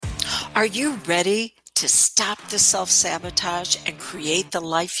Are you ready to stop the self-sabotage and create the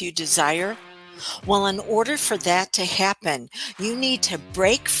life you desire? Well, in order for that to happen, you need to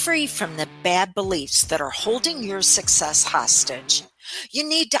break free from the bad beliefs that are holding your success hostage. You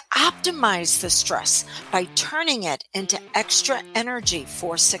need to optimize the stress by turning it into extra energy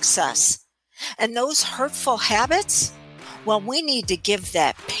for success. And those hurtful habits? Well, we need to give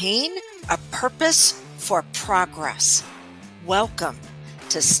that pain a purpose for progress. Welcome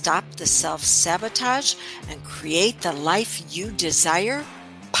to Stop the Self-Sabotage and Create the Life You Desire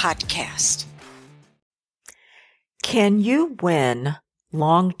podcast. Can you win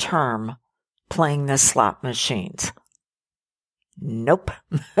long-term playing the slot machines? Nope.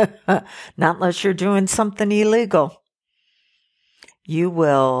 Not unless you're doing something illegal. You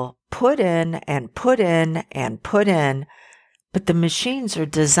will put in and put in and put in, but the machines are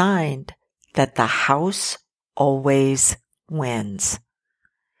designed that the house always wins.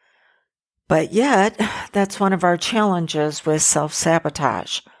 But yet, that's one of our challenges with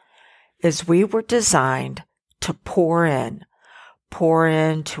self-sabotage, is we were designed to pour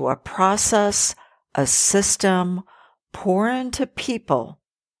into a process, a system, pour into people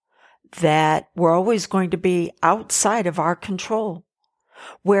that were always going to be outside of our control,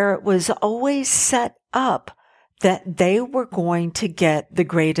 where it was always set up that they were going to get the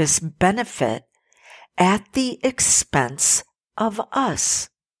greatest benefit at the expense of us.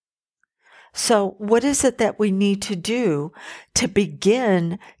 So what is it that we need to do to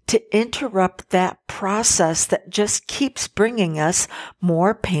begin to interrupt that process that just keeps bringing us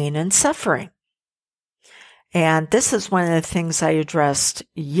more pain and suffering? And this is one of the things I addressed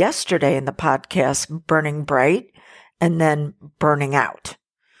yesterday in the podcast, Burning Bright and then Burning Out.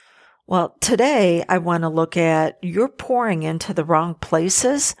 Well, today I want to look at you're pouring into the wrong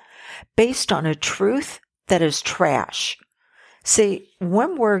places based on a truth that is trash. See,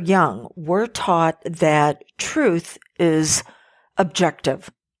 when we're young, we're taught that truth is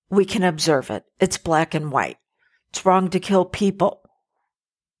objective. We can observe it. It's black and white. It's wrong to kill people.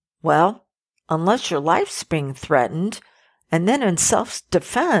 Well, unless your life's being threatened, and then in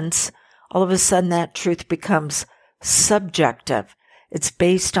self-defense, all of a sudden that truth becomes subjective. It's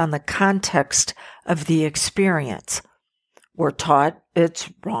based on the context of the experience. We're taught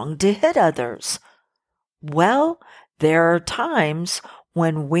it's wrong to hit others. Well, there are times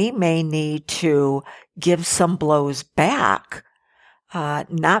when we may need to give some blows back,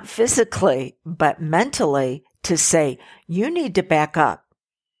 not physically, but mentally, to say, you need to back up.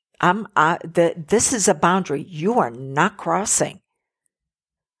 This is a boundary you are not crossing.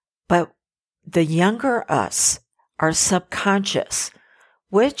 But the younger us, our subconscious,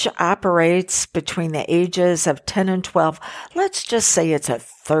 which operates between the ages of 10 and 12, let's just say it's a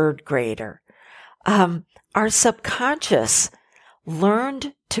third grader. Our subconscious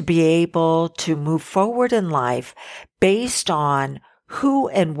learned to be able to move forward in life based on who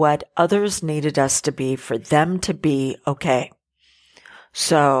and what others needed us to be for them to be okay.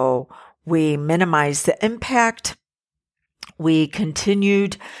 So we minimized the impact. We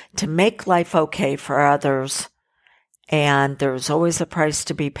continued to make life okay for others. And there's always a price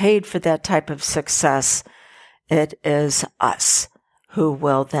to be paid for that type of success. It is us who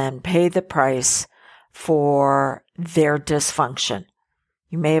will then pay the price for their dysfunction.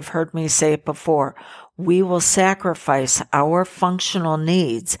 You may have heard me say it before. We will sacrifice our functional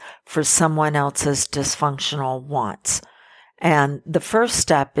needs for someone else's dysfunctional wants. And the first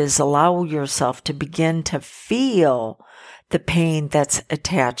step is allow yourself to begin to feel the pain that's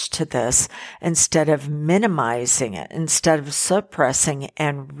attached to this instead of minimizing it, instead of suppressing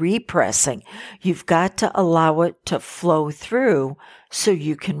and repressing. You've got to allow it to flow through so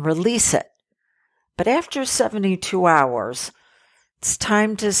you can release it. But after 72 hours, it's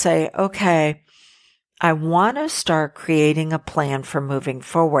time to say, okay, I want to start creating a plan for moving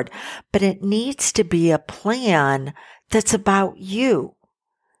forward, but it needs to be a plan that's about you,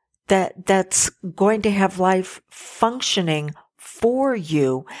 that's going to have life functioning for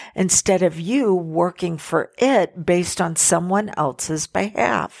you instead of you working for it based on someone else's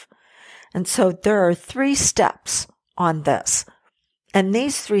behalf. And so there are 3 steps on this. And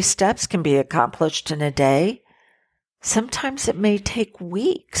these 3 steps can be accomplished in a day. Sometimes it may take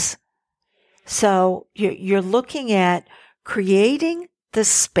weeks. So you're looking at creating the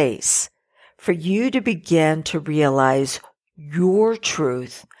space for you to begin to realize your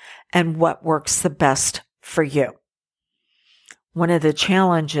truth and what works the best for you. One of the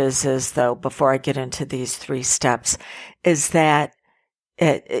challenges is, though, before I get into these 3 steps, is that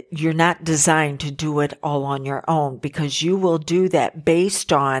you're not designed to do it all on your own, because you will do that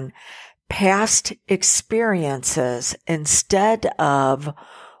based on past experiences instead of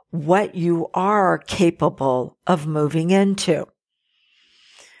what you are capable of moving into.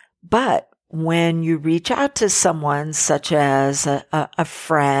 But when you reach out to someone such as a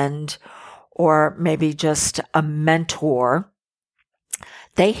friend or maybe just a mentor,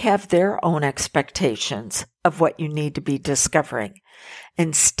 they have their own expectations of what you need to be discovering,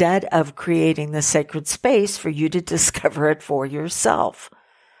 instead of creating the sacred space for you to discover it for yourself.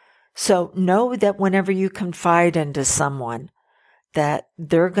 So know that whenever you confide into someone, that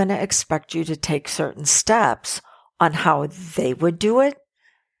they're going to expect you to take certain steps on how they would do it.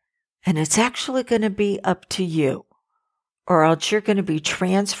 And it's actually going to be up to you, or else you're going to be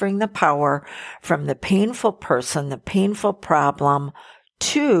transferring the power from the painful person, the painful problem,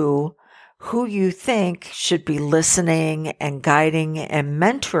 to who you think should be listening and guiding and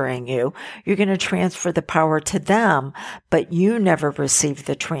mentoring you. You're going to transfer the power to them, but you never receive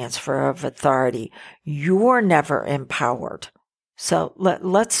the transfer of authority. You're never empowered. So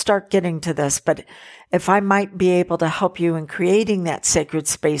let's start getting to this. But if I might be able to help you in creating that sacred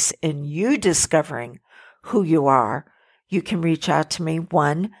space in you discovering who you are, you can reach out to me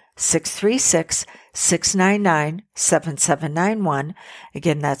 1-636-699-7791.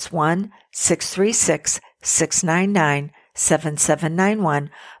 Again, that's 1-636-699-7791,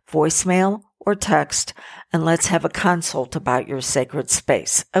 voicemail or text, and let's have a consult about your sacred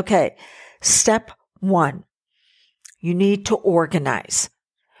space. Okay, step 1. You need to organize.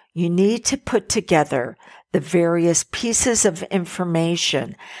 You need to put together the various pieces of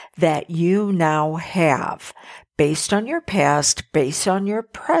information that you now have based on your past, based on your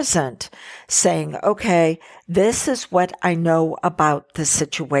present, saying, okay, this is what I know about the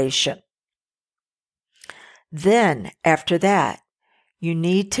situation. Then, after that, you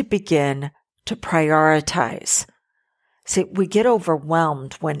need to begin to prioritize. See, we get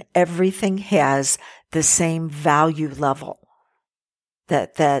overwhelmed when everything has the same value level.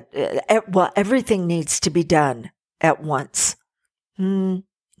 Well, everything needs to be done at once.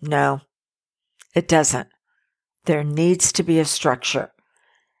 No, it doesn't. There needs to be a structure.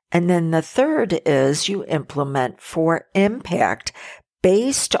 And then the third is you implement for impact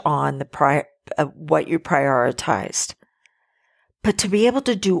based on what you prioritized. But to be able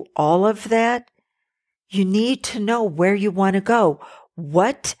to do all of that, you need to know where you want to go.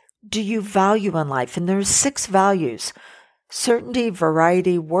 What do you value in life? And there's 6 values: certainty,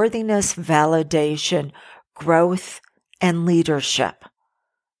 variety, worthiness, validation, growth, and leadership.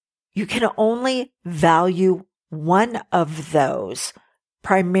 You can only value one of those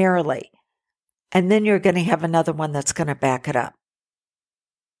primarily, and then you're going to have another one that's going to back it up.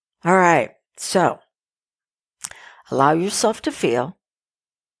 All right, so allow yourself to feel.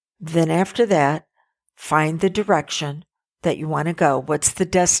 Then after that, find the direction that you want to go. What's the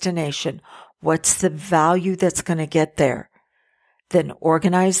destination? What's the value that's going to get there? Then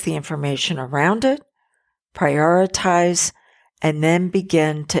organize the information around it, prioritize, and then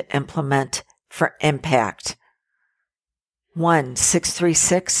begin to implement for impact.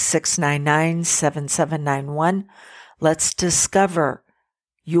 1-636-699-7791. Let's discover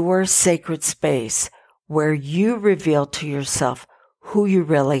your sacred space where you reveal to yourself who you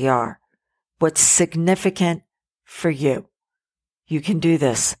really are, what's significant for you. You can do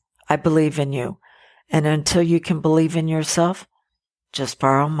this. I believe in you. And until you can believe in yourself, just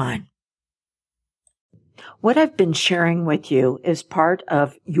borrow mine. What I've been sharing with you is part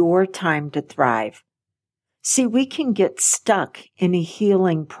of your time to thrive. See, we can get stuck in a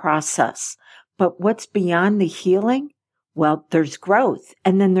healing process, but what's beyond the healing? Well, there's growth,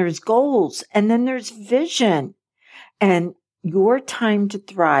 and then there's goals, and then there's vision. And your time to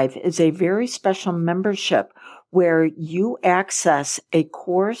thrive is a very special membership where you access a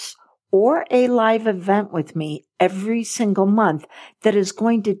course or a live event with me every single month that is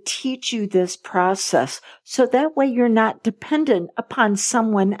going to teach you this process. So that way you're not dependent upon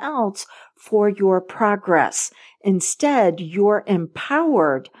someone else for your progress. Instead, you're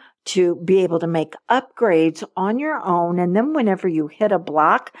empowered to be able to make upgrades on your own. And then whenever you hit a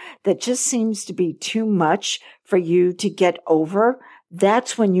block that just seems to be too much for you to get over,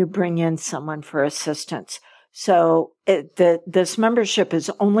 that's when you bring in someone for assistance. So this membership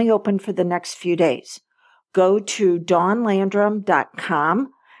is only open for the next few days. Go to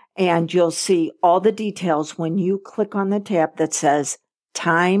dawnlandrum.com and you'll see all the details when you click on the tab that says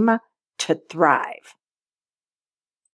Time to Thrive.